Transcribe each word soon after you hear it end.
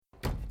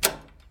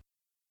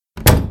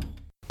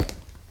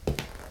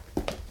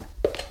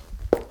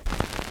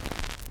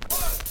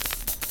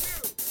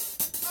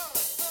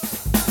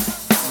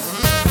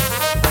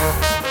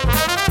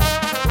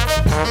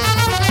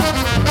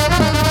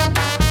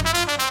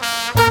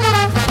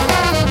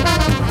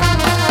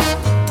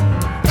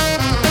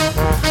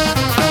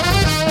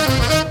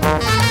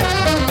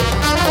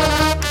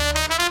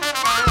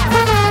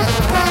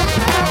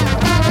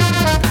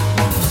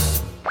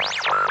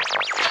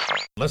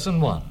Lesson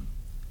 1.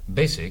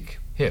 Basic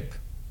Hip.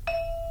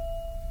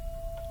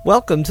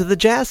 Welcome to the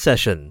Jazz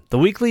Session, the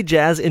weekly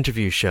jazz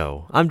interview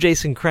show. I'm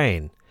Jason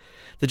Crane.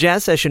 The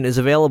Jazz Session is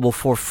available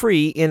for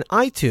free in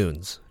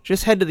iTunes.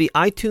 Just head to the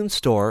iTunes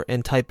store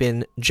and type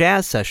in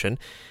Jazz Session,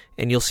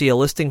 and you'll see a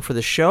listing for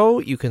the show.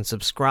 You can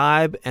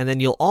subscribe, and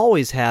then you'll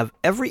always have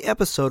every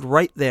episode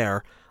right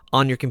there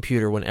on your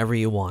computer whenever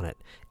you want it.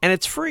 And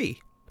it's free.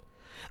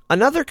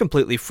 Another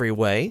completely free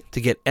way to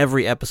get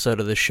every episode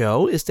of the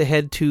show is to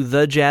head to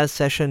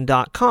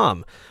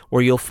thejazzsession.com,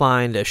 where you'll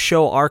find a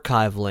show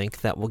archive link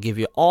that will give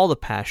you all the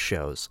past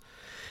shows.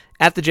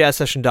 At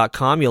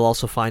thejazzsession.com, you'll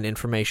also find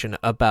information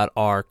about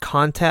our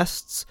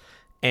contests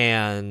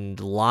and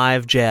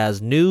live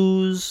jazz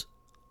news,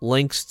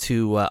 links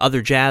to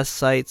other jazz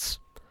sites,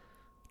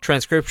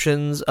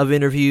 transcriptions of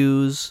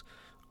interviews,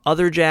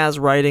 other jazz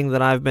writing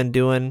that I've been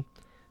doing,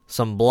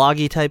 some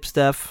bloggy type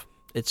stuff.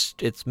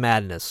 It's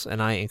madness,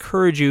 and I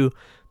encourage you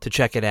to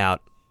check it out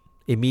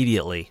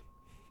immediately.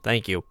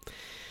 Thank you.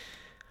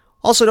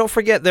 Also, don't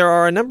forget, there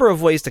are a number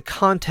of ways to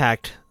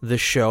contact the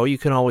show. You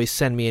can always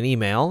send me an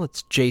email.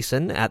 It's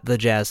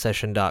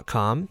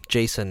jason@thejazzsession.com,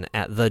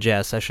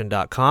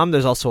 jason@thejazzsession.com.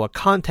 There's also a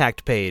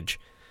contact page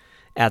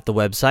at the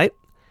website.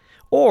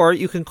 Or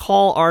you can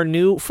call our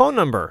new phone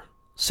number,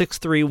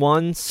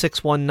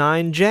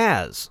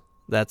 631-619-JAZZ.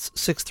 That's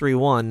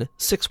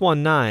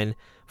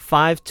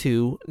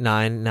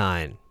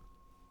 631-619-5299.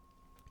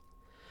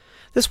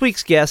 This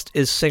week's guest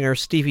is singer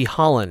Stevie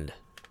Holland.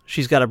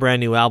 She's got a brand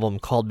new album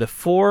called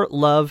Before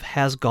Love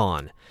Has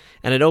Gone,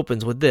 and it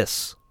opens with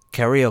this,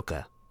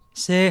 Karaoke.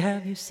 Say,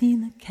 have you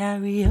seen the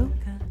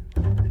karaoke?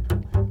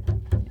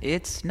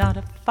 It's not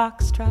a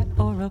foxtrot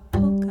or a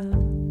polka.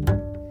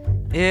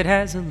 It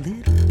has a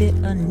little bit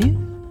of new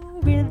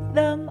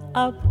rhythm,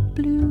 a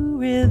blue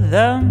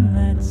rhythm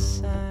that's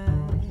sad.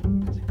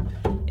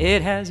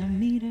 It has a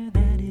meter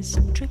that is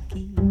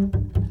tricky,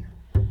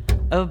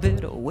 a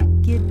bit of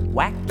wicked,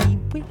 wacky,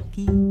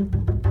 wicky.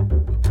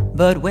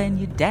 But when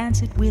you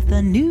dance it with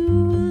a new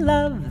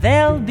love,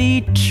 there'll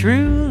be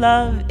true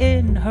love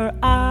in her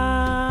eyes.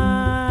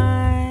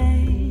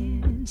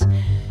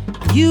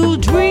 You'll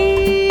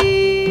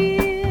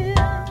dream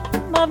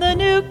of the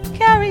new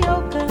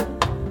karaoke.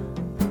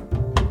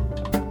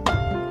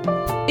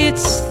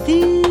 Its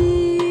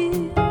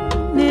theme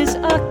is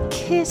a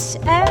kiss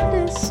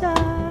and a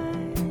sigh.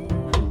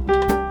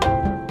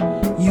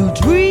 You'll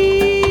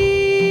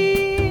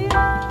dream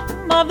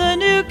of the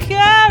new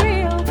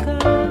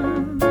karaoke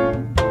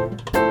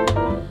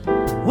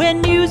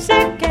when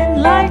music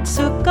and lights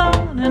are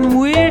gone and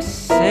we're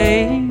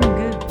saying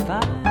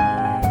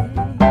goodbye.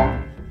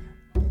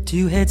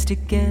 Two heads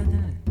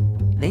together,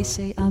 they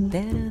say, are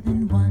better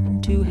than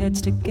one. Two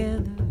heads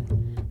together,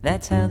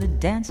 that's how the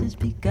dance has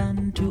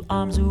begun. Two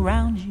arms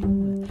around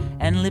you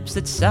and lips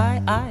that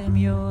sigh, I am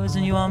yours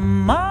and you are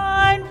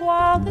mine,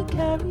 while the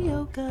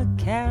karaoke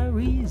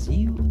carries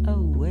you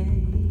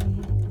away.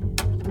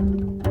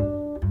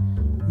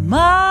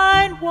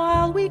 Mine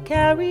while we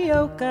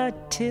karaoke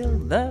till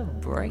the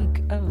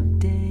break of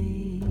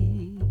day.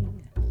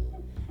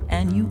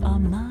 And you are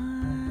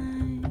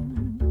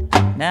mine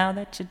now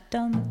that you've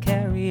done the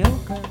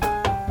karaoke.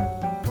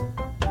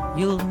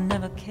 You'll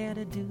never care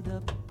to do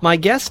the... My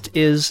guest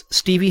is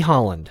Stevie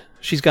Holland.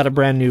 She's got a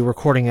brand new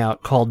recording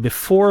out called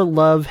Before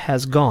Love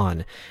Has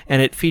Gone,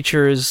 and it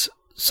features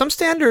some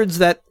standards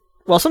that,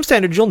 well, some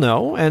standards you'll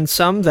know, and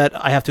some that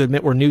I have to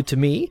admit were new to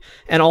me,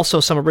 and also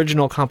some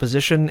original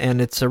composition,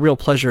 and it's a real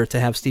pleasure to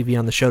have Stevie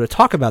on the show to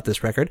talk about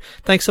this record.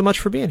 Thanks so much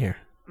for being here.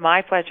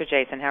 My pleasure,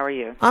 Jason. How are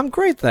you? I'm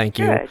great, thank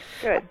you.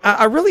 Good.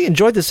 I really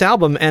enjoyed this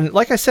album, and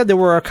like I said, there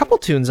were a couple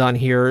tunes on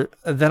here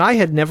that I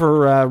had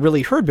never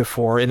really heard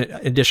before, in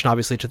addition,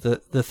 obviously, to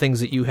the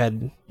things that you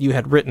had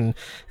written.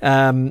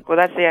 Well,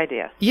 that's the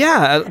idea.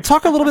 Yeah,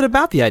 talk a little bit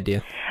about the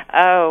idea.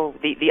 Oh,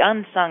 the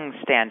unsung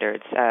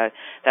standards that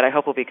I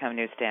hope will become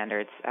new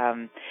standards.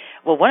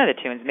 Well, one of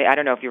the tunes, I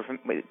don't know if you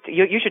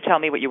should tell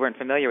me what you weren't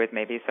familiar with,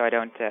 maybe, so I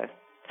don't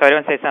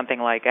say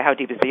something like "How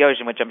Deep Is the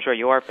Ocean," which I'm sure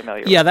you are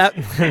familiar with. Yeah,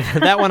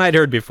 that one I'd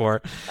heard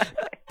before.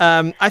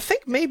 I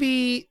think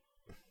maybe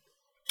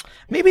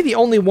the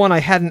only one I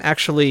hadn't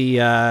actually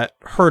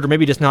heard, or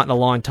maybe just not in a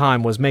long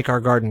time, was "Make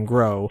Our Garden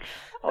Grow."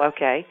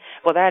 Okay.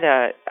 Well,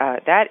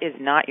 that is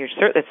not your...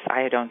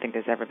 I don't think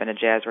there's ever been a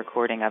jazz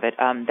recording of it.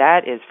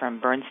 That is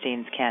from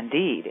Bernstein's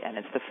Candide, and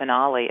it's the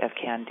finale of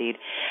Candide.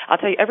 I'll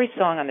tell you, every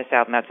song on this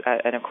album,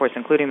 and of course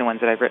including the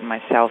ones that I've written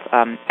myself,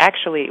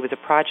 actually it was a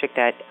project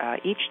that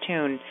each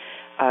tune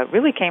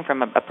really came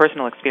from a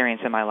personal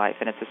experience in my life,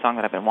 and it's a song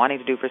that I've been wanting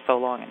to do for so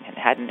long and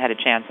hadn't had a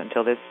chance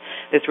until this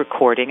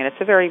recording, and it's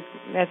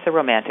a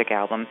romantic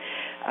album.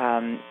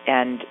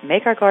 And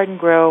Make Our Garden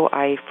Grow,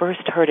 I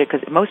first heard it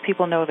because most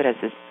people know of it as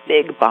this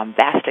big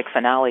bombastic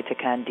finale to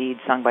Candide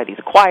sung by these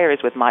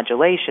choirs with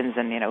modulations,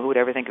 and who would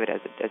ever think of it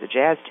as a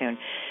jazz tune.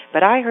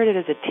 But I heard it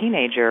as a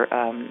teenager.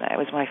 It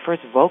was my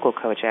first vocal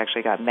coach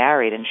actually got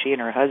married, and she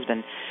and her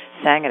husband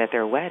sang it at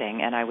their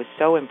wedding, and I was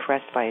so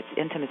impressed by its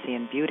intimacy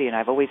and beauty, and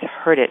I've always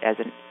heard it as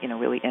a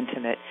really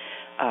intimate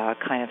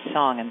kind of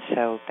song, and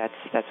so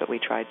that's what we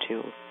tried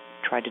to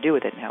do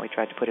with it, and how we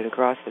tried to put it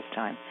across this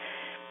time.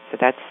 So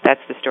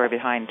that's the story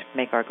behind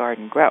Make Our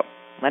Garden Grow.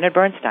 Leonard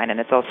Bernstein, and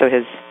it's also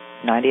his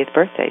 90th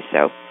birthday,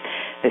 so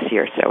this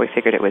year, so we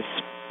figured it was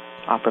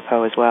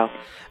apropos as well.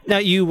 Now,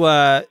 you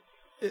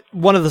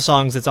one of the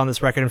songs that's on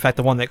this record, in fact,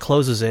 the one that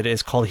closes it,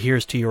 is called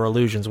Here's to Your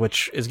Illusions,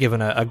 which is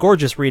given a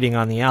gorgeous reading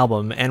on the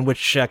album, and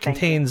which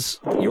contains,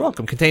 you're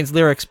welcome, contains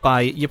lyrics by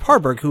Yip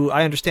Harburg, who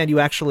I understand you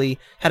actually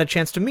had a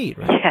chance to meet,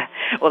 right? Yeah.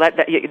 Well,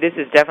 this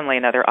is definitely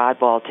another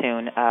oddball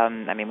tune.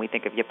 I mean, we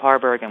think of Yip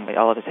Harburg and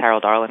all of his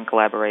Harold Arlen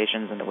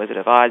collaborations and The Wizard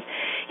of Oz.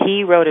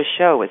 He wrote a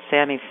show with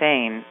Sammy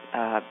Fain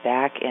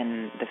back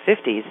in the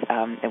 50s.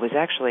 It was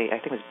actually, I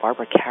think it was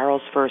Barbara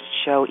Carroll's first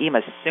show.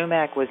 Ema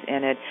Sumac was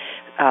in it.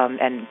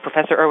 And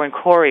Professor Irwin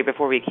Corey,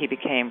 before he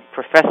became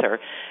professor,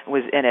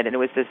 was in it. And it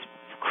was this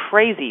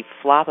crazy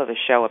flop of a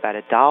show about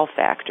a doll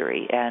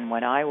factory. And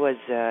when I was...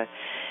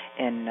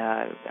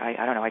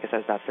 I don't know, I guess I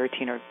was about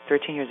 13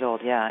 years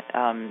old,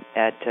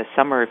 at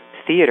Summer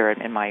Theater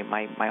in my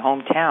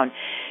hometown,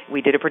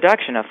 we did a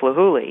production of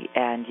Flahuli,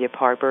 and Yip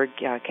Harburg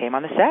came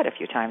on the set a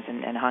few times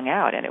and hung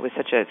out, and it was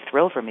such a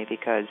thrill for me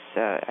because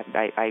it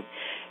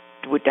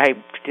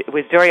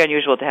was very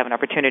unusual to have an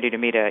opportunity to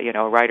meet a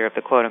writer of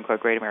the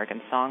quote-unquote Great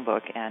American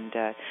Songbook, and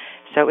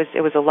so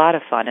it was a lot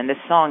of fun. And this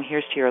song,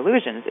 Here's to Your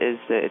Illusions,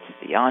 it's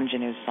the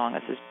ingenue song.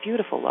 It's this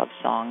beautiful love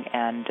song,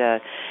 and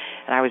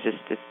I was just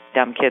this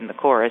dumb kid in the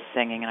chorus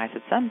singing, and I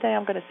said, someday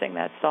I'm going to sing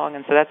that song.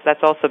 And so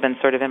that's also been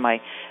sort of in my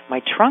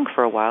trunk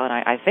for a while, and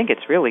I think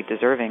it's really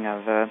deserving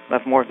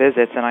of more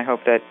visits, and I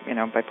hope that,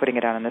 by putting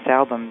it out on this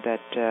album,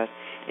 that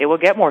it will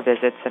get more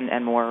visits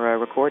and more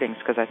recordings,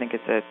 because I think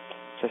it's a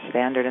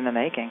standard in the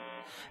making.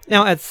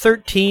 Now, at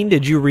 13,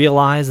 did you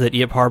realize that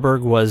Yip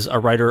Harburg was a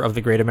writer of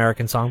the Great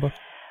American Songbook?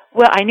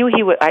 Well, I knew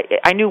he was.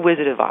 I knew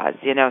Wizard of Oz,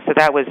 so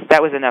that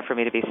was enough for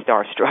me to be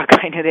starstruck.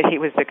 I knew that he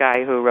was the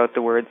guy who wrote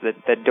the words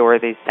that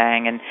Dorothy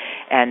sang,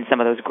 and some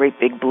of those great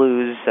big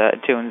blues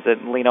tunes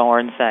that Lena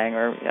Horne sang,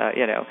 or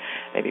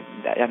maybe,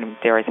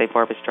 dare I say,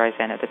 Barbra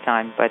Streisand at the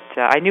time. But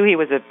I knew he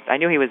was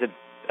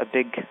a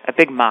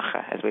big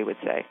macha, as we would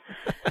say.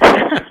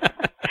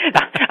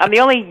 I'm the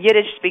only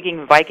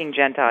Yiddish-speaking Viking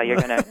Gentile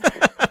you're going to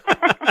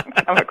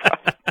come across.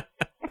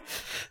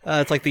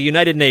 It's like the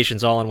United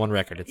Nations all on one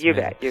record. You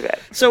bet.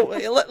 So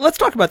let's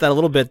talk about that a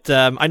little bit.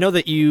 I know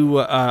that you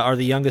are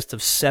the youngest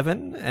of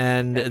 7,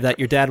 and that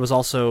your dad was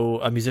also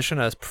a musician,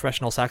 a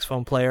professional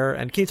saxophone player.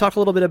 And can you talk a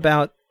little bit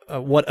about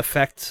what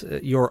effect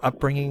your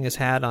upbringing has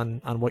had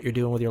on what you're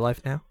doing with your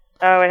life now?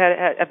 Oh, it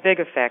had a big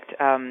effect.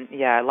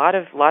 A lot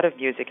of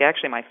music.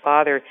 Actually, my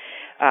father,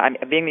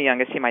 being the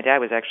youngest, my dad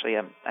was actually,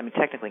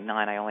 technically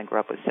 9. I only grew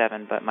up with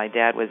 7, but my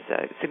dad was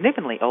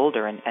significantly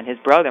older, and his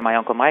brother, my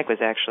Uncle Mike, was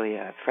actually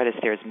Fred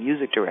Astaire's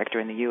music director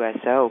in the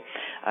USO.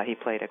 He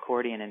played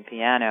accordion and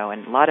piano,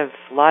 and a lot of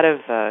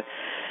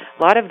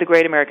the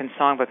Great American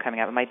Songbook coming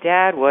out. But my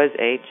dad was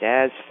a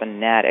jazz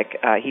fanatic.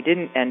 He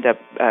didn't end up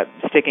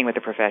sticking with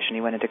the profession.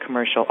 He went into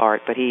commercial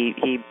art, but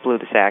he blew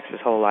the sax his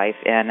whole life.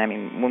 And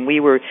when we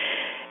were,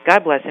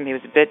 God bless him, he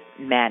was a bit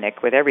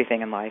manic with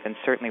everything in life, and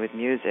certainly with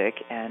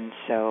music. And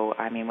so,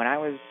 when I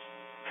was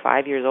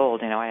 5 years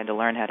old, I had to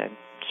learn how to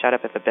shut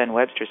up if a Ben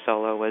Webster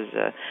solo was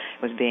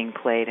being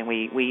played. And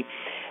we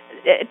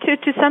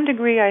to some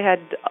degree, I had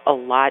a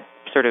lot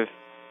sort of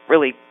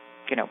really,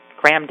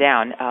 crammed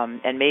down,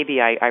 and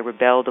maybe I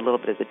rebelled a little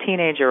bit as a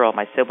teenager. All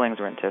my siblings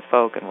were into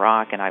folk and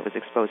rock, and I was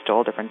exposed to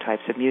all different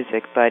types of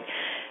music. But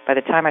by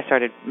the time I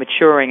started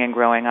maturing and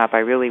growing up, I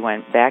really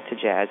went back to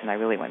jazz, and I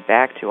really went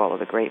back to all of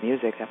the great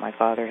music that my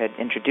father had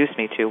introduced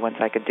me to once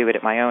I could do it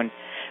at my own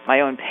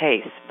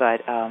pace.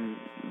 But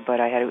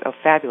I had a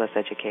fabulous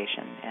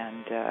education,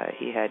 and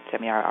he had.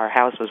 Our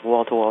house was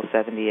wall-to-wall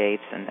 78s,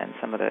 and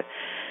some of the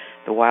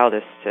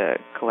wildest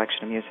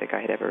collection of music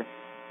I had ever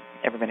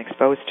been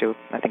exposed to.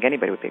 I think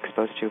anybody would be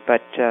exposed to,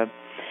 but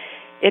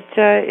it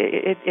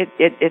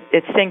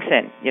sinks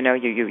in.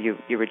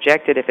 You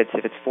reject it if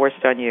it's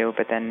forced on you,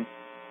 but then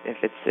if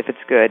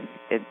it's good,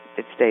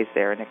 it stays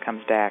there and it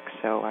comes back.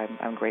 So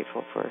I'm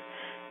grateful for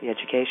the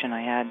education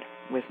I had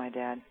with my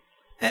dad.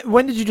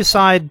 When did you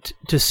decide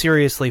to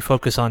seriously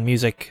focus on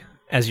music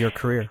as your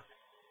career?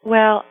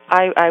 Well,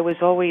 I was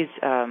always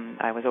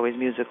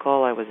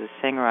musical. I was a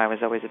singer. I was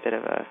always a bit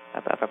of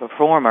a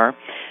performer.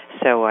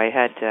 So I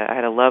had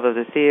a love of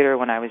the theater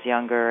when I was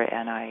younger,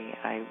 and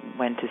I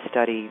went to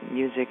study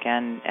music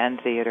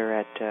and theater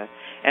at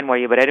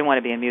NYU. But I didn't want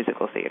to be in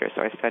musical theater,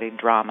 so I studied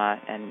drama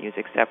and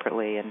music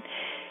separately, and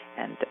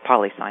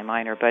poli-sci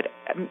minor. But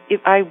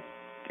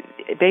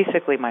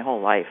basically my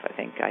whole life, I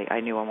think I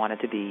knew I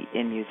wanted to be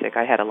in music.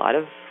 I had a lot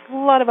of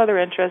other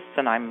interests,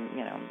 and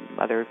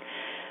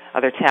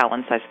other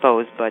talents, I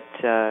suppose, but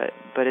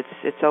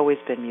it's always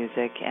been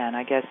music. And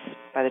I guess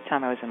by the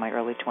time I was in my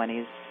early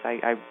 20s,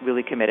 I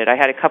really committed. I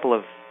had a couple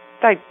of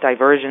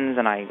diversions,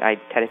 and I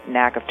had a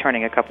knack of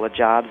turning a couple of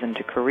jobs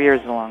into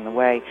careers along the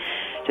way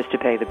just to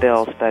pay the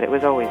bills, but it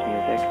was always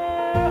music.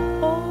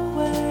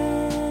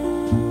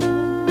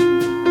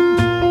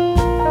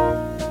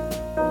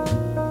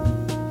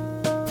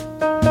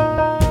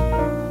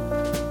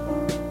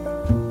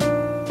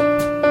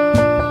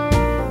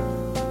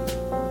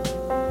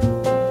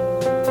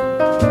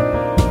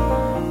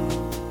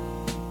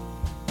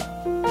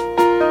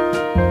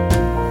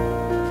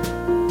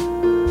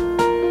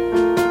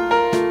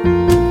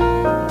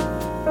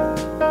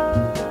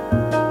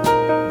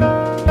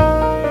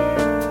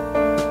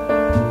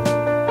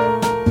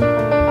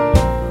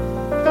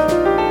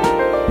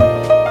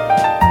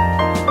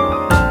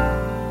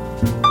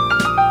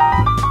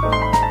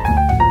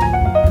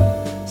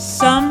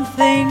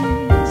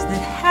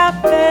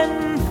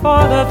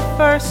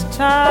 first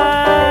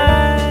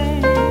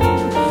time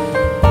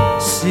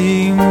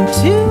seem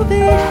to be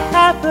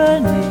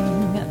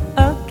happening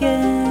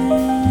again.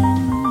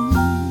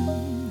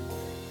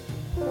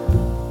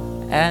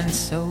 And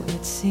so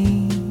it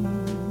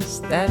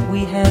seems that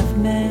we have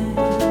met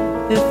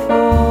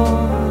before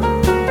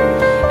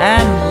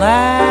and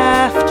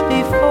laughed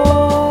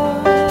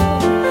before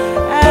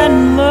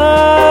and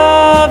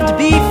loved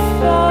before,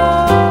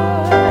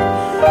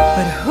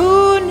 but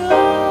who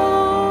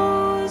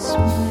knows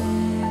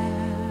where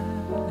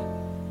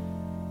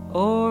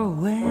or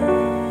when?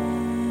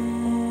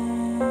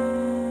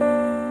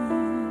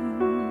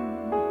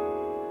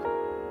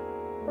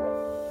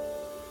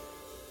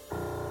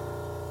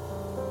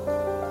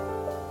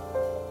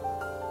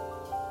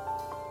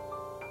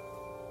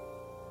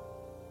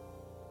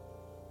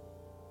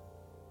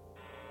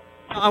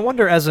 I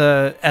wonder, as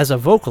a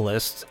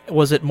vocalist,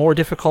 was it more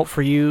difficult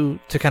for you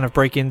to kind of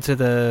break into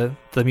the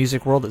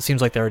music world? It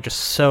seems like there are just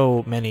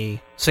so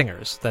many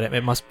singers that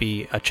it must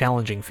be a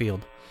challenging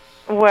field.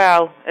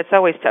 Well, it's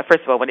always tough.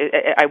 First of all,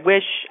 I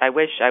wish. I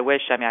mean,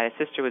 my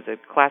sister was a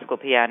classical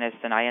pianist,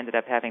 and I ended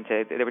up having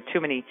to. There were too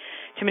many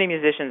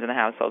musicians in the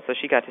household, so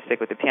she got to stick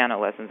with the piano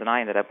lessons, and I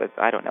ended up with,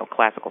 I don't know,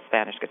 classical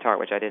Spanish guitar,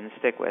 which I didn't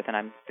stick with. And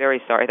I'm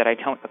very sorry that I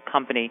don't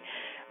accompany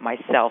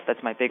myself.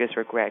 That's my biggest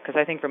regret, because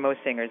I think for most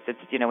singers, it's,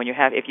 you know,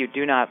 if you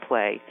do not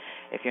play,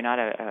 if you're not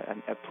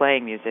a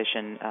playing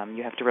musician,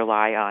 you have to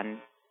rely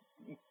on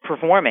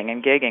performing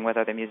and gigging with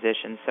other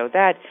musicians, so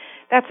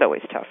that's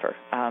always tougher.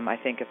 I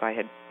think if I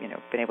had,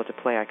 been able to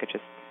play, I could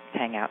just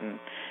hang out in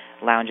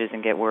lounges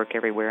and get work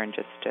everywhere, and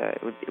just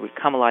it would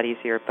come a lot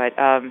easier. But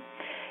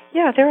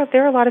yeah,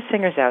 there are a lot of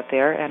singers out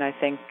there, and I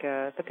think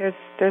but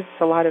there's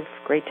a lot of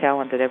great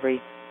talent at every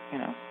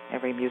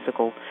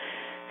musical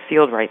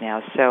field right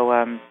now. So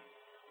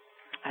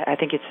I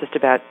think it's just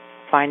about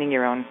finding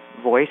your own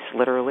voice,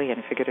 literally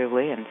and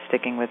figuratively, and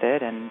sticking with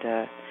it, and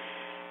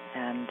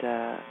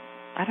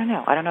I don't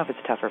know. I don't know if it's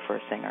tougher for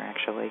a singer,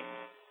 actually.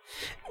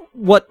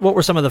 What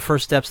were some of the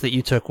first steps that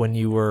you took when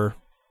you were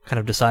kind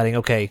of deciding,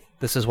 okay,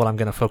 this is what I'm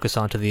going to focus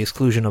on to the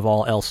exclusion of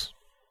all else?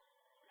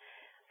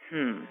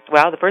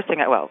 Well, the first thing,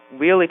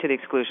 really to the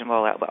exclusion of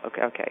all else. Well,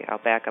 okay, I'll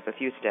back up a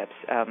few steps.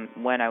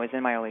 When I was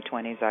in my early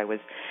 20s, I was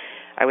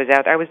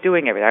out. I was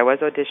doing everything. I was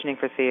auditioning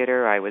for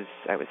theater. I was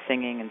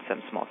singing in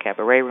some small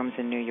cabaret rooms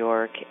in New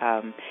York,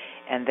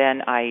 and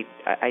then I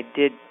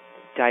did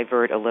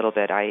divert a little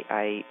bit.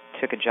 I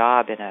took a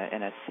job in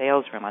a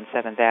sales room on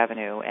 7th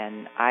Avenue,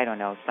 and I don't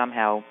know,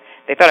 somehow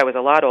they thought I was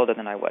a lot older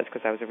than I was,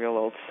 because I was a real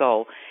old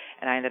soul,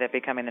 and I ended up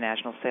becoming the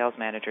national sales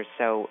manager.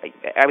 So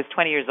I was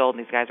 20 years old,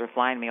 and these guys were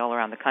flying me all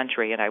around the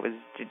country, and I was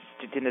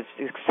in this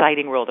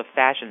exciting world of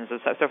fashion.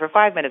 So for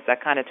 5 minutes,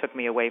 that kind of took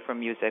me away from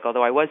music,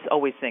 although I was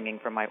always singing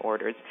for my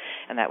orders,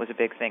 and that was a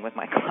big thing with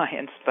my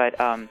clients. But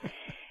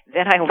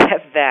then I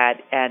left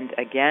that, and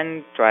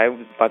again, I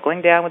was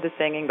buckling down with the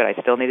singing, but I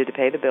still needed to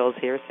pay the bills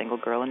here, a single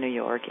girl in New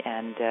York,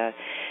 and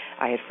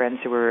I had friends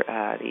who were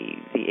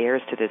the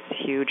heirs to this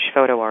huge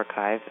photo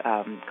archive,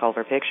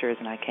 Culver Pictures,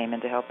 and I came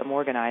in to help them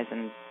organize,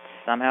 and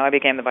somehow I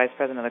became the vice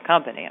president of the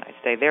company, and I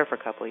stayed there for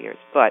a couple of years.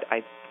 But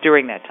I,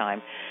 during that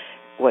time,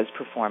 was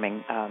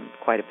performing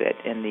quite a bit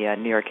in the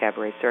New York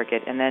cabaret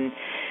circuit, and then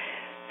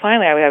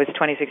finally, I was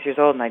 26 years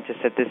old, and I just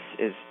said, this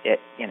is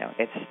it,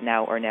 it's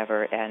now or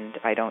never, and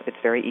it's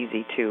very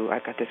easy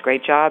I've got this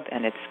great job,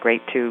 and it's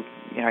great to,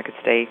 I could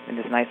stay in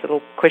this nice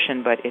little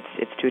cushion, but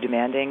it's too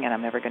demanding, and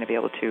I'm never going to be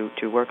able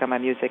to work on my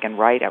music and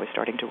write. I was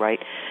starting to write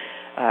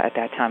at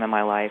that time in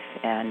my life,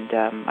 and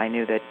I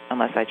knew that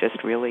unless I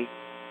just really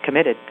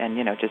committed and,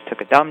 just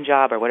took a dumb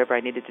job or whatever I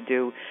needed to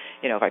do,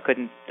 if I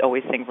couldn't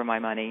always sing for my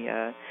money,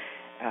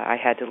 I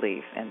had to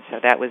leave. And so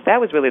that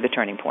was really the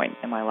turning point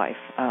in my life.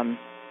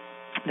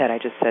 That I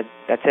just said,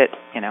 that's it,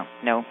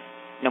 no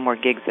more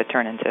gigs that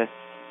turn into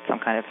some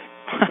kind of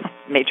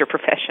major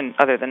profession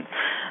other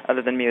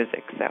than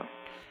music. So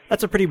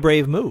that's a pretty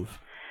brave move.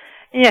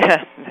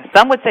 Yeah,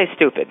 some would say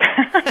stupid.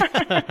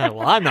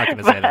 Well, I'm not going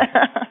to say that.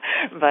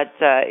 But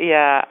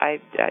yeah, I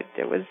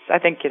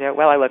think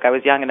I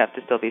was young enough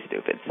to still be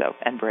stupid, so,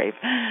 and brave.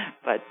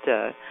 But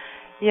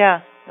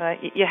yeah,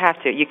 you have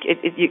to.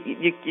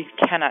 You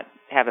cannot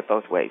have it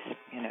both ways.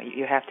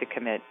 You have to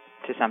commit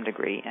to some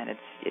degree, and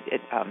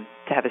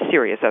to have a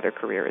serious other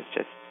career is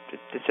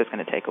just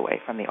going to take away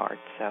from the art.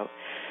 So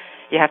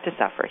you have to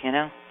suffer, You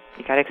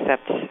got to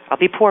accept, I'll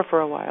be poor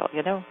for a while,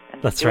 and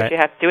that's do right.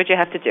 Do what you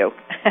have to do,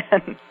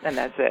 and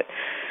that's it.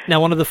 Now,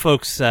 one of the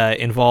folks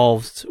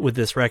involved with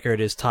this record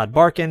is Todd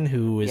Barkin,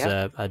 who is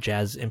a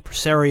jazz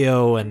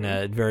impresario and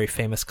a very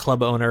famous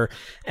club owner,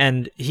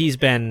 and he's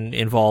been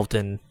involved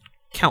in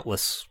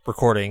countless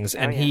recordings,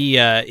 and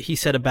he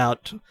said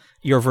about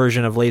your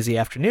version of Lazy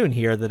Afternoon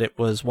here that it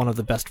was one of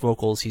the best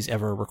vocals he's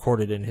ever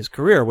recorded in his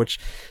career, which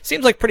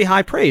seems like pretty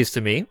high praise to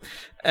me.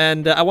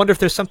 And I wonder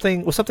if was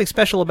something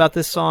special about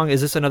this song.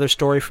 Is this another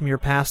story from your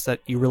past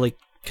that you really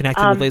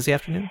connected with Lazy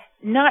Afternoon?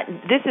 Not.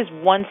 This is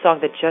one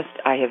song that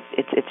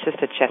it's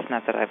just a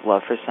chestnut that I've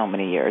loved for so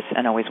many years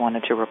and always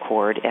wanted to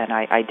record. And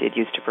I did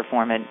used to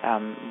perform it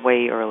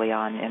way early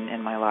on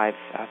in my live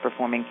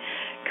performing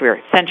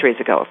career, centuries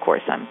ago. Of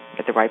course, I'm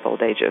at the ripe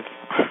old age of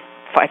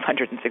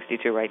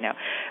 562 right now.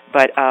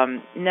 But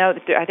no,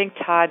 I think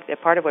Todd.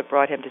 Part of what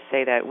brought him to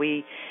say that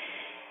we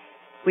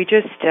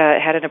just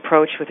had an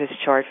approach with this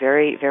chart,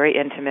 very, very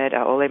intimate.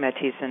 Ole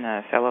Mathisen,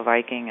 a fellow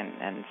Viking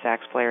and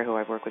sax player who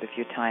I've worked with a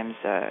few times,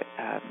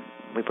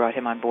 we brought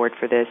him on board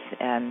for this.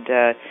 And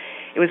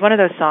it was one of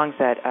those songs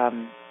that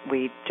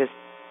we just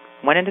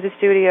went into the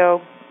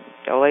studio,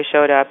 Ole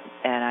showed up,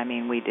 and I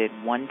mean, we did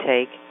one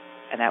take,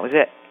 and that was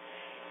it.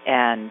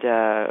 And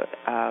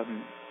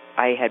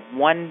I had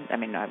one. I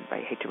mean, I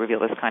hate to reveal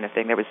this kind of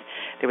thing. There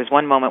was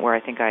one moment where I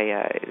think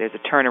there's a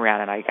turnaround,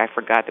 and I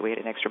forgot that we had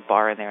an extra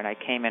bar in there, and I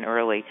came in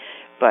early,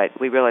 but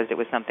we realized it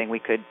was something we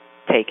could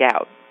take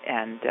out,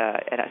 and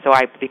so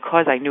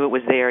because I knew it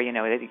was there, you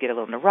get a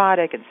little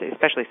neurotic, and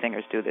especially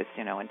singers do this,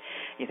 and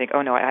you think,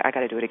 oh no, I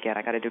got to do it again.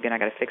 I got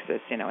to fix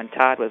this, And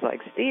Todd was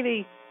like,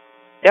 Stevie,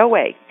 no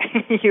way.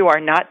 You are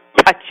not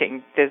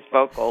touching this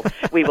vocal.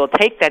 We will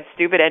take that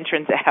stupid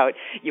entrance out.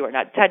 You are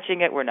not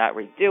touching it. We're not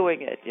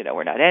redoing it.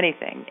 We're not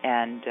anything.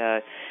 And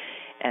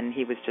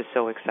he was just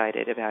so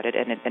excited about it.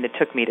 And it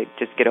took me to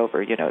just get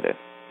over, the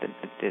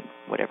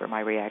whatever my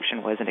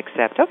reaction was and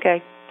accept,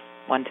 okay,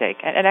 one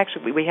take. And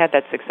actually, we had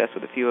that success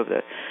with a few of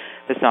the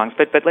songs.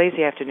 But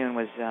Lazy Afternoon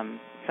was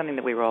something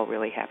that we were all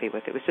really happy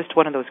with. It was just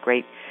one of those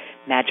great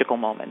magical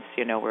moments,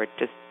 where it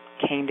just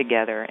came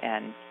together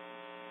and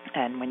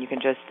when you can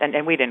just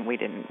and we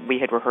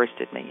had rehearsed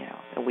it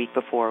a week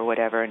before or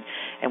whatever, and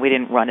we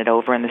didn't run it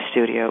over in the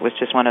studio. It was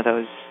just one of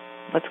those,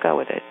 let's go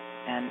with it,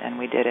 and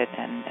we did it,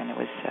 and it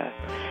was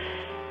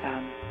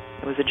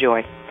a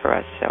joy for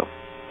us. So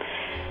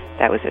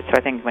that was it. So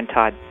I think when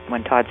Todd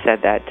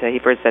said that, he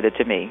first said it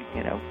to me,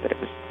 that it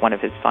was one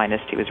of his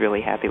finest. He was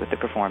really happy with the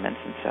performance,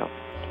 and so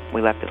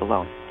we left it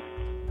alone.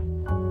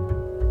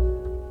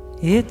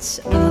 It's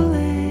a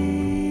lazy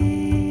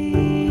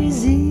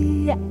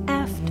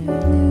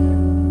afternoon,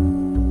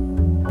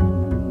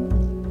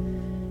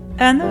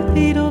 and the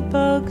beetle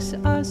bugs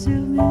are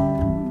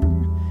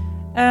zooming,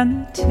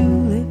 and the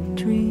tulip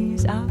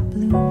trees are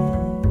blooming,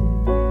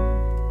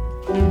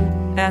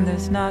 and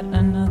there's not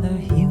another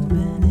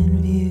human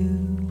in view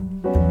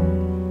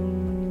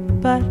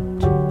but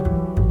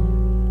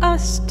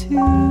us two.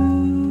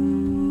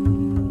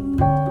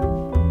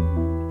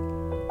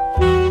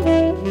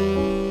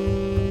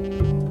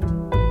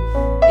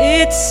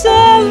 It's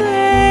a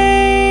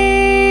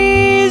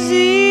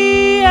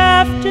lazy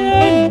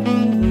afternoon,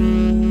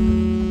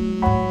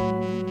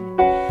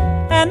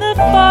 and the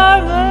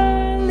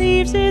farmer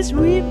leaves his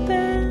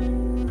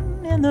reaping,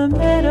 and the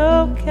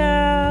meadow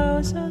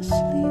cows are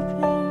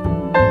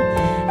sleeping,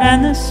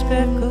 and the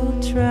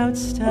speckled trout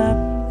stop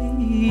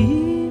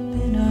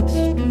leaping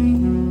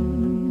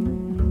upstream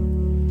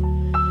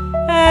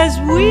as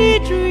we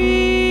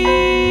dream.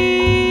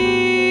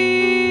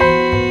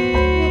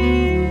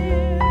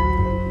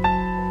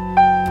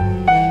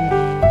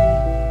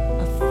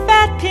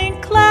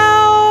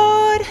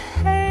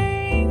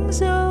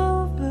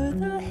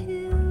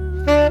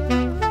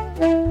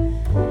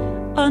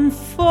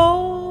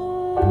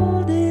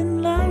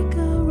 Unfolding like a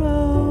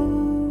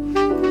rose.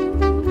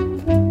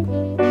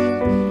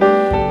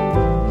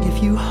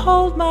 If you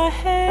hold my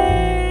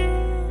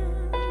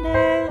hand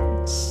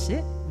and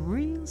sit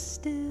real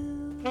still,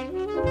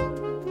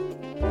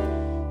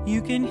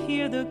 you can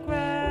hear the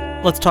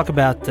grass. Let's talk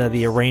about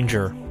the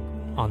arranger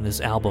on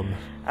this album.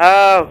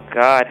 Oh,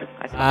 God.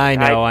 I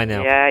know.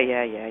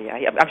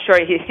 Yeah. I'm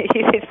sure he's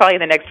probably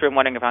in the next room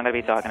wondering if I'm going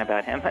to be talking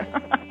about him.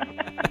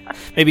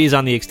 Maybe he's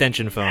on the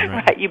extension phone,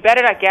 right? You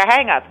better not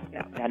hang up.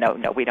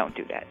 No, we don't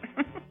do that.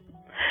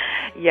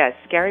 Yes,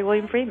 Gary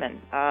William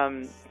Friedman.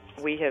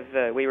 We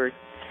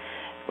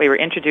were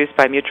introduced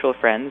by mutual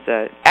friends.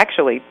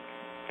 Actually,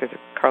 there's a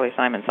Carly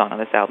Simon song on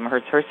this album.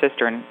 Her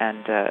sister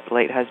and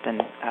late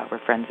husband were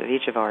friends of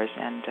each of ours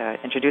and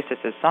introduced us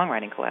as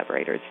songwriting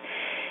collaborators.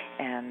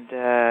 And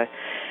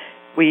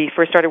we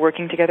first started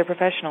working together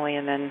professionally,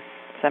 and then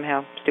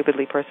somehow,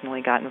 stupidly,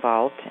 personally got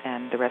involved,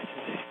 and the rest,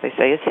 they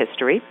say, is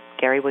history.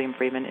 Gary William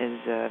Friedman is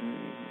a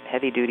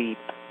heavy-duty,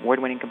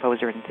 award-winning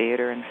composer in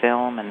theater and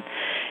film, and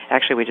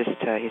actually he's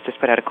just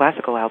put out a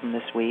classical album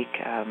this week,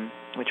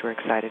 which we're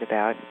excited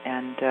about.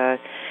 And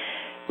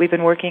we've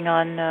been working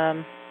on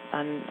our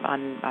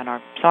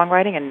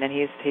songwriting, and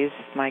he's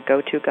my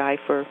go-to guy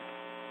for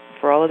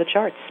all of the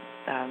charts.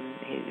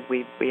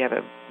 We have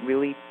a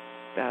really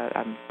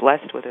I'm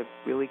blessed with a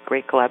really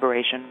great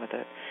collaboration with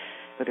a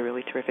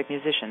really terrific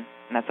musician,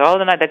 and that's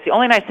the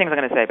only nice things I'm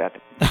going to say about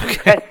him.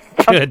 Okay,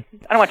 good.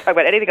 I don't want to talk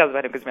about anything else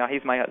about him because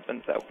he's my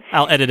husband. So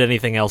I'll edit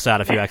anything else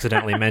out if you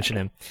accidentally mention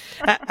him.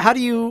 How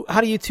do you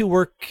two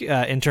work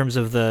in terms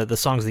of the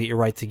songs that you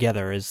write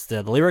together? Is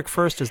the lyric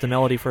first? Is the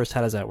melody first?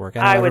 How does that work?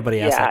 I know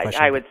everybody asks that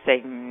question. I would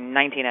say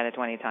 19 out of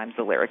 20 times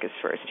the lyric is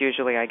first.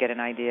 Usually, I get an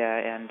idea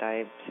and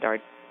I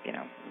start,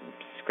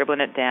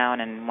 scribbling it down,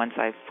 and once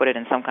I've put it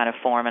in some kind of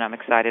form and I'm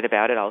excited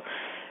about it, I'll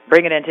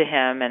bring it into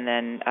him, and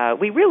then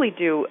we really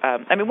do.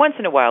 Once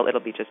in a while it'll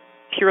be just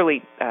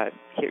purely.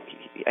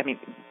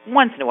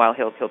 Once in a while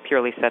he'll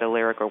purely set a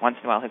lyric, or once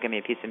in a while he'll give me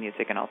a piece of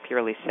music and I'll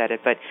purely set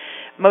it. But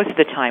most of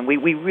the time we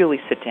really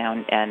sit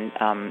down and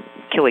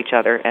kill each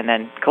other and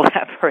then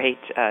collaborate.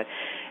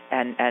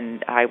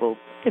 And I will,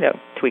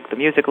 tweak the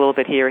music a little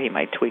bit here. He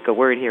might tweak a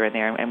word here and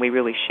there, and we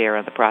really share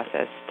on the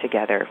process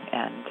together,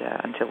 and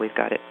until we've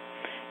got it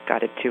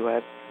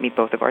to meet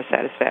both of our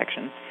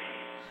satisfactions.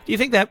 Do you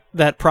think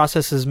that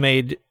process is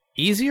made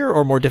easier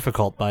or more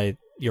difficult by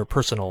your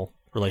personal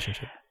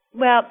relationship?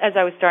 Well, as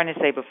I was starting to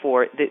say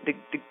before,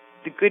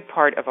 the good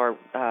part of our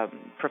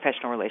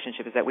professional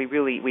relationship is that we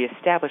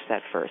established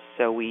that first.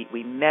 So we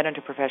met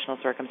under professional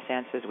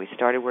circumstances. We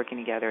started working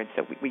together, and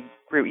so we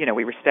grew.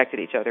 We respected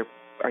each other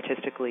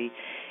artistically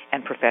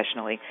and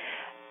professionally.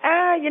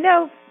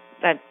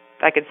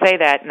 I can say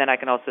that, and then I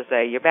can also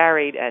say you're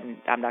married, and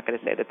I'm not going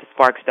to say that the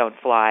sparks don't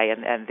fly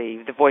and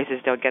the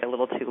voices don't get a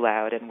little too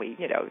loud, and the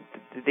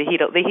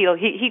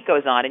heat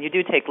goes on, and you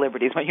do take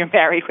liberties when you're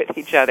married with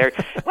each other.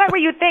 What were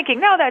you thinking?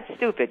 No, that's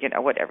stupid.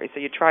 Whatever. So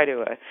you try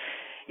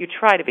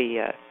to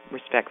be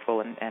respectful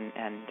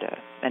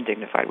and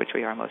dignified, which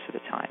we are most of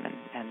the time,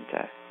 and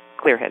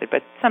clear-headed.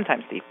 But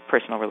sometimes the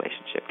personal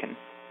relationship can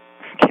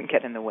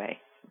get in the way.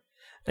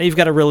 Now, you've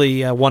got a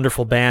really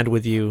wonderful band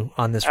with you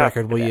on this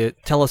record. Will you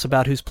tell us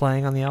about who's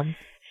playing on the album?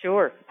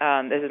 Sure.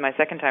 This is my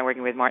second time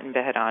working with Martin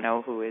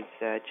Bejarano, who is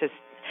just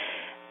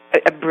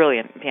a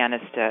brilliant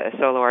pianist, a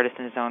solo artist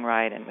in his own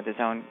right and with his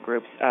own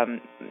groups.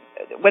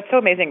 What's so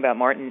amazing about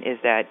Martin is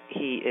that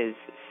he is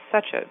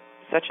such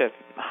a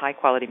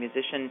high-quality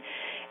musician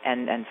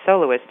and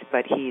soloist,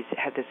 but he's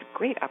had this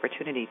great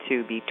opportunity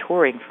to be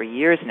touring for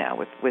years now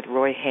with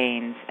Roy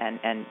Haynes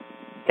and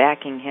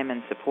backing him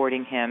and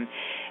supporting him,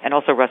 and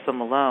also Russell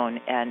Malone.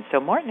 And so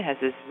Martin has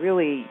this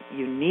really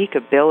unique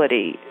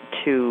ability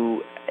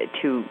to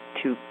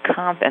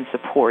comp and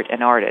support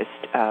an artist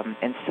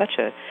in such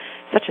a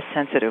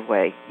sensitive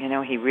way.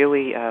 He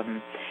really.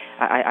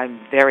 I'm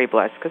very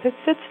blessed because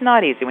it's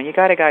not easy when you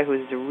got a guy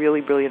who's a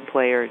really brilliant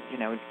player.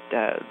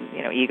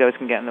 Egos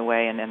can get in the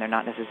way, and they're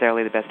not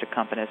necessarily the best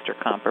accompanist or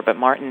comper. But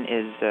Martin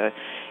is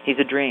he's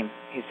a dream.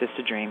 He's just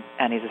a dream,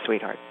 and he's a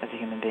sweetheart as a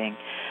human being.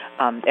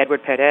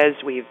 Edward Perez,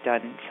 we've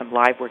done some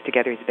live work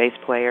together. He's a bass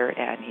player,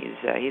 and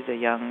he's a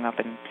young up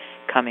and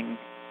coming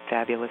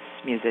fabulous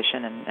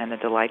musician and a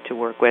delight to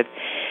work with.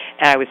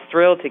 And I was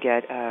thrilled to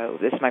get,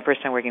 this is my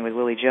first time working with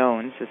Willie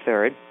Jones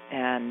III,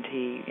 and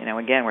he,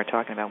 again, we're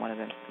talking about one of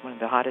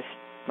the hottest,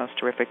 most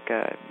terrific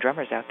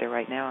drummers out there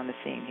right now on the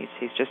scene.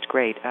 He's just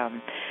great.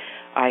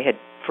 I had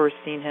first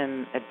seen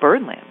him at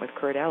Birdland with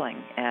Kurt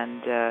Elling,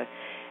 and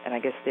I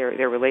guess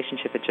their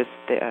relationship had just,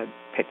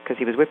 because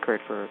he was with Kurt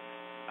for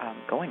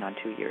going on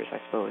 2 years, I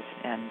suppose,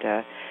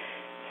 and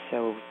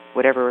so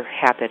whatever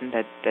happened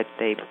that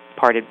they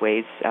parted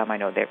ways, I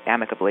know they're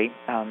amicably.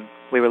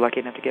 We were lucky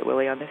enough to get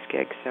Willie on this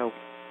gig,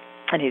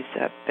 and he's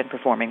been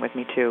performing with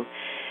me too.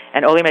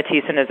 And Ole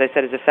Mathisen, as I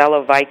said, is a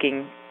fellow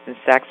Viking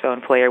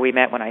saxophone player. We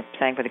met when I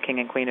sang for the King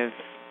and Queen of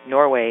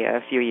Norway a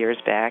few years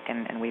back,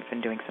 and we've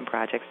been doing some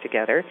projects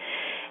together.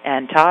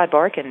 And Todd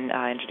Barkin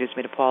introduced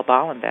me to Paul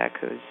Bollenbeck,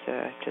 who's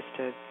just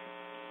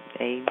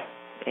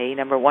a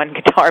number one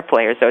guitar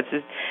player. So it's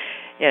just,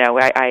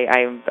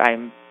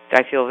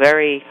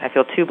 I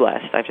feel too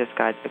blessed. I've just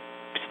got a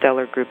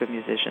stellar group of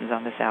musicians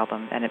on this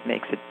album, and it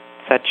makes it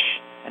such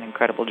an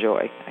incredible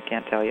joy. I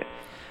can't tell you.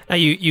 Now,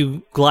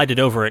 you glided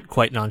over it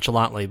quite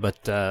nonchalantly,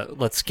 but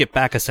let's skip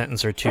back a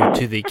sentence or two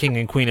to the King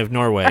and Queen of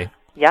Norway.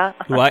 Yeah.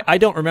 Who I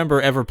don't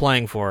remember ever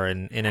playing for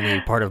in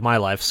any part of my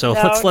life. So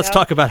no, let's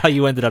talk about how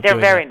you ended up doing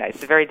that. They're very nice.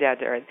 They're very down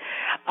to earth.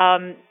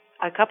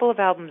 A couple of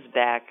albums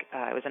back,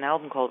 it was an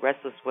album called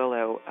Restless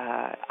Willow.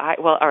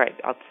 All right,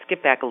 I'll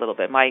skip back a little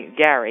bit.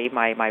 Gary,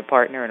 my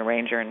partner and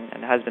arranger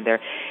and husband there,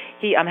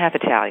 I'm half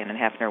Italian and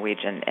half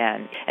Norwegian,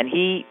 and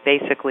he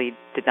basically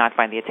did not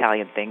find the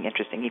Italian thing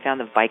interesting. He found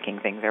the Viking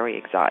thing very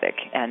exotic,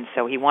 and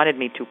so he wanted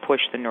me to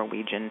push the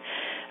Norwegian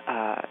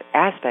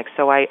aspect.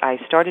 So I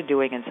started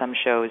doing in some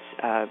shows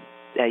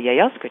Jeg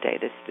elsker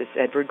deg, this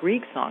Edvard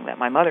Grieg song that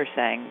my mother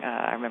sang,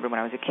 I remember when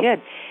I was a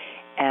kid.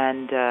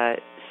 And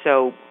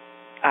so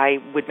I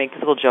would make this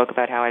little joke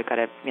about how I've got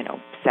to,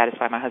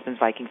 satisfy my husband's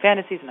Viking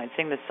fantasies, and I'd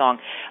sing this song.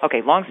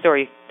 Okay, long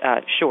story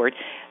short,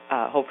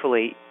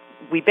 hopefully,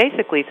 we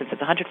basically, since it's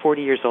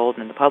 140 years old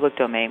and in the public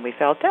domain, we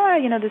felt,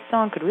 this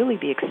song could really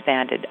be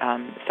expanded.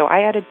 So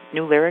I added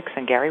new lyrics,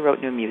 and Gary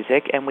wrote new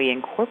music, and we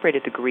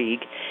incorporated the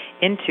Grieg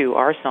into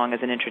our song as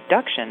an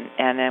introduction,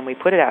 and then we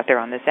put it out there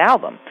on this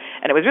album.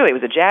 And it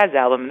was a jazz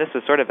album, and this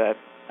was sort of a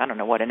I don't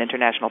know what, an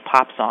international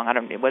pop song.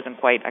 It wasn't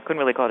quite, I couldn't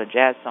really call it a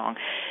jazz song.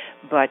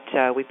 But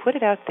we put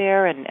it out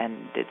there and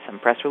did some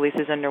press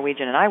releases in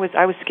Norwegian, and I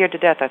was scared to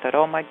death. I thought,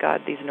 oh my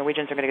God, these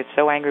Norwegians are going to get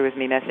so angry with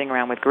me messing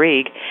around with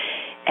Grieg.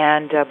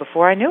 And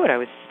before I knew it,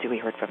 we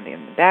heard from the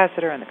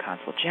ambassador and the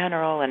consul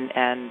general,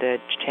 and the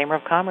Chamber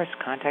of Commerce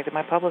contacted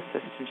my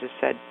publicist and just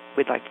said,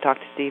 we'd like to talk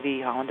to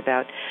Stevie Holland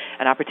about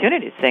an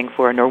opportunity to sing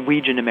for a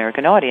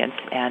Norwegian-American audience.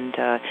 And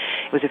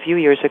it was a few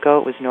years ago.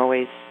 It was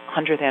Norway's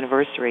 100th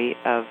anniversary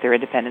of their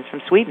independence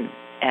from Sweden.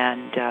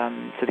 And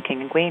so the King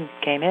and Queen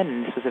came in,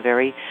 and this was a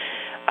very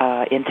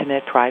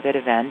intimate, private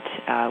event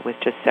with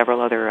just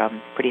several other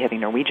pretty heavy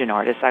Norwegian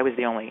artists. I was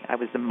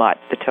the mutt,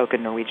 the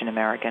token Norwegian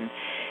American,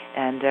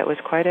 and it was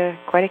quite a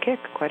kick,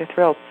 quite a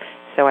thrill.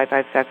 So I've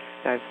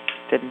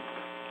been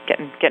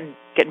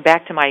getting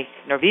back to my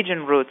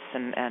Norwegian roots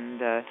and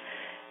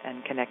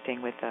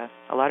connecting with a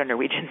lot of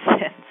Norwegians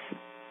since.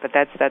 But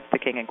that's the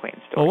King and Queen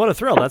story. Well, what a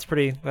thrill! That's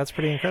pretty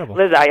incredible.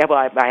 Liz, I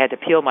had to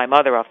peel my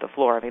mother off the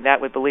floor. I mean, that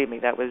would, believe me,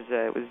 that was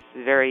it was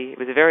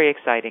a very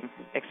exciting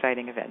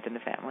event in the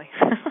family.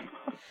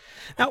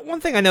 Now, one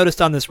thing I noticed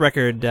on this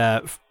record,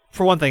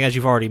 for one thing, as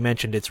you've already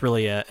mentioned, it's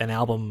really an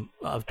album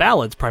of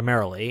ballads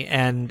primarily,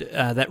 and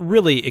that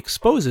really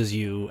exposes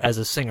you as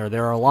a singer.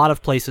 There are a lot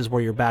of places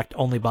where you're backed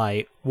only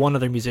by one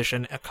other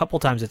musician. A couple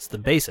times it's the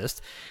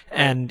bassist,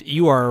 and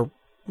you are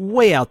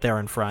way out there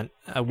in front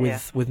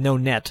with no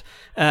net.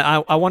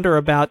 I wonder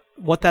about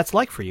what that's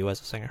like for you as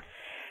a singer.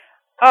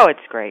 Oh, it's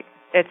great.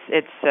 It's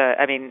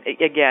I mean,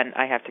 again,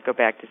 I have to go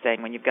back to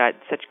saying, when you've got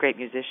such great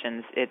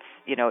musicians, it's,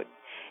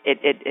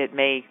 it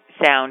may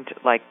sound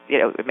like,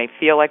 it may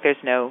feel like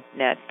there's no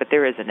net, but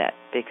there is a net,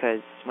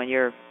 because when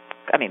you're,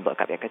 I mean, look,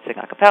 I could sing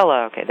a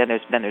cappella, okay, then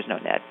there's no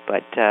net,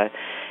 but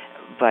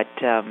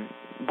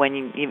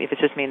when if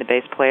it's just me and the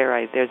bass player,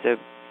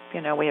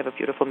 we have a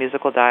beautiful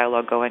musical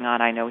dialogue going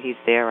on. I know he's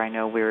there. I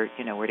know we're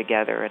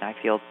together, and I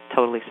feel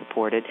totally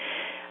supported.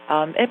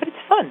 But it's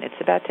fun. It's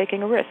about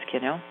taking a risk, I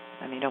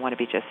mean, you don't want to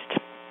be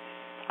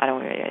I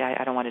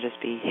don't want to just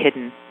be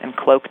hidden and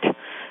cloaked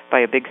by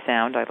a big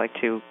sound. I'd like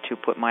to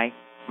put my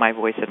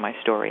voice and my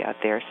story out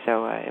there.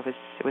 So it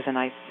was a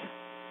nice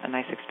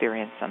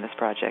experience on this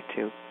project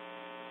to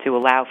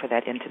allow for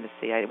that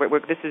intimacy.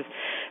 This is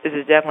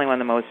definitely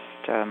one of the most,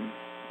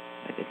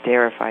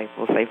 if I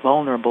will say,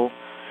 vulnerable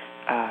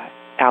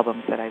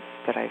albums that I've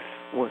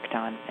worked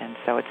on, and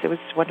so it was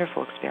a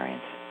wonderful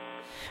experience.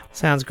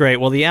 Sounds great.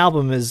 Well, the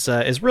album is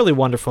really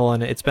wonderful,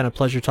 and it's been a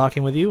pleasure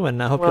talking with you,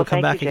 and I hope you'll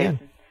come back again.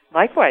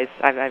 Likewise.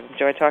 I've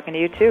enjoyed talking to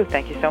you too.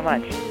 Thank you so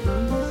much.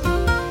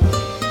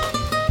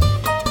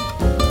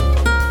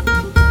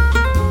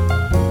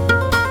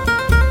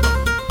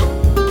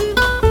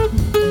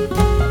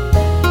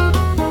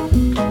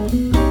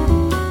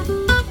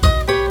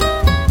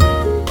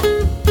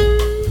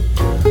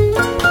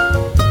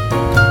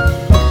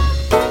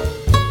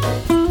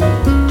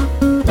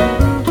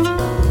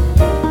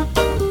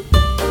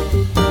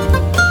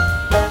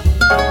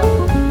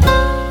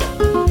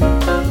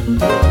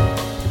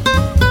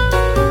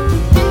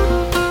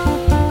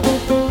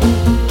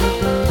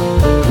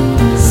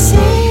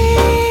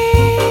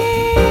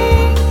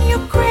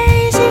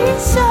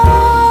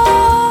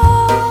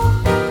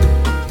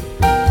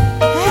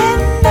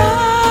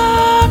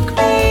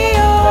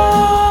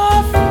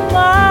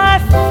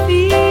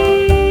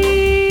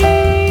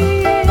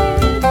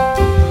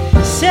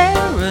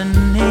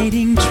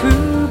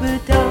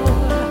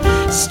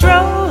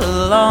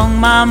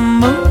 My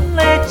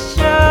moonlit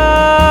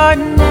shore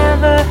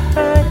never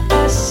heard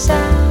a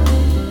sound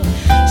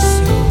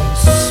so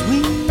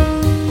sweet.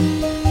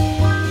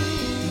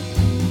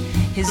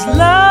 His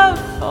love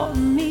for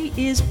me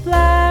is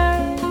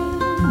blind,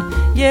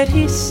 yet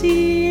he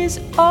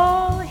sees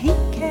all he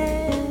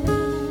can.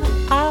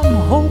 I'm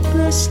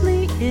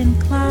hopelessly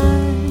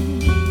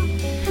inclined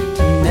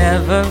to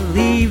never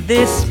leave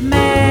this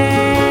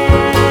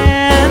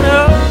man.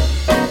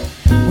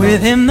 Oh,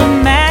 with him the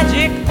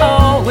magic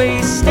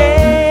always stays.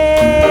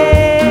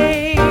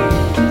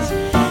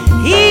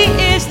 He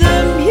is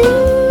the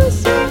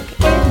music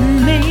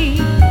in me,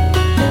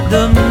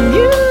 the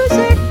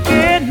music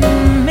in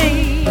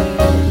me,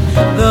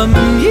 the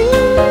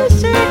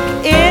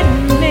music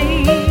in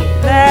me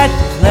that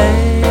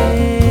plays.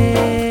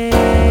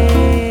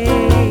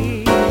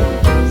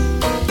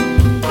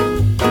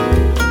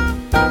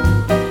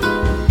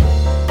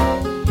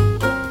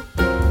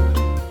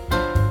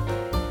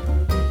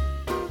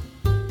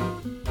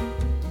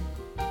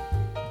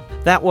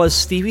 That was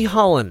Stevie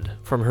Holland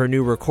from her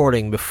new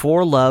recording,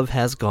 Before Love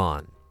Has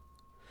Gone.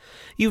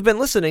 You've been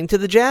listening to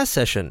The Jazz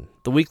Session,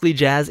 the weekly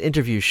jazz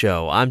interview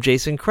show. I'm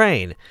Jason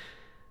Crane.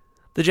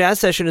 The Jazz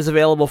Session is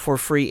available for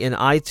free in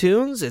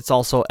iTunes. It's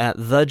also at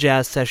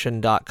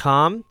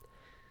thejazzsession.com.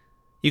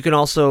 You can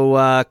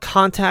also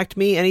contact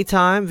me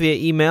anytime via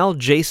email,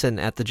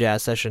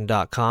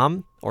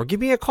 jason@thejazzsession.com, or give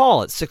me a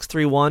call at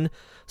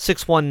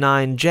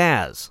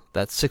 631-619-JAZZ.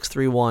 That's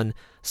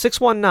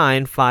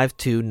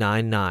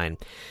 631-619-5299.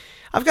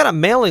 I've got a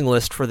mailing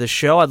list for this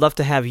show. I'd love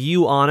to have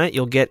you on it.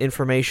 You'll get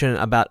information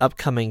about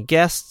upcoming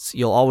guests.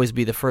 You'll always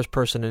be the first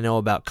person to know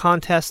about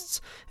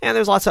contests. And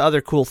there's lots of other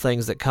cool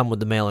things that come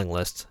with the mailing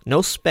list. No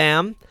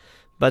spam,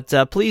 but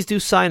please do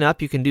sign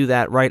up. You can do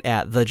that right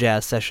at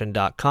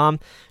thejazzsession.com.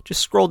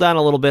 Just scroll down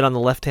a little bit on the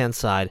left-hand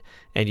side,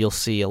 and you'll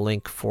see a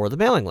link for the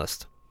mailing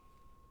list.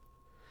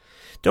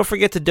 Don't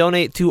forget to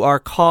donate to our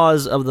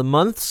cause of the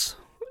months,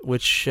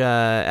 which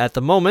at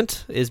the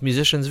moment is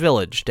Musicians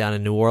Village down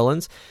in New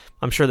Orleans.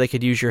 I'm sure they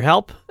could use your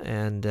help,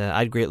 and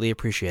I'd greatly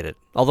appreciate it.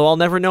 Although I'll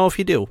never know if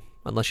you do,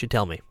 unless you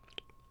tell me.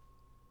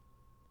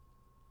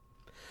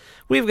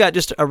 We've got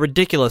just a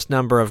ridiculous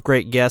number of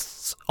great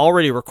guests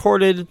already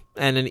recorded,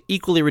 and an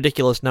equally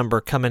ridiculous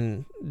number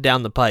coming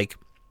down the pike.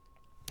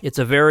 It's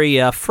a very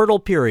fertile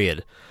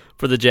period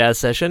for the jazz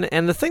session,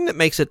 and the thing that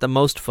makes it the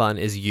most fun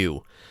is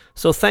you.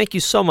 So thank you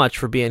so much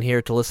for being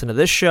here to listen to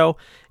this show,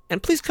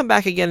 and please come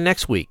back again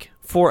next week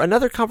for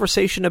another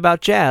conversation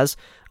about jazz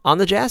on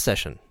the Jazz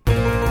Session.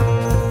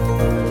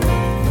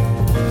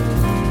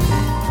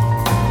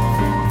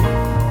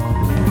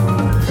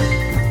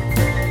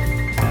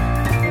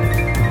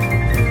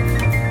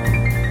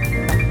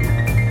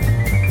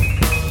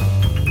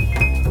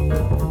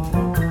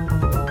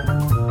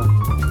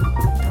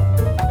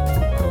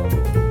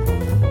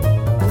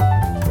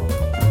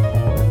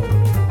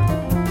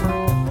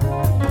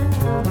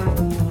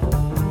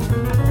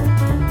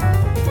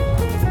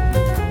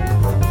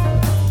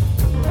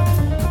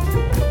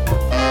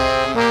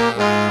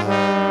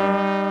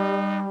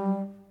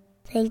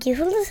 Thank you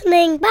for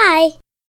listening. Bye.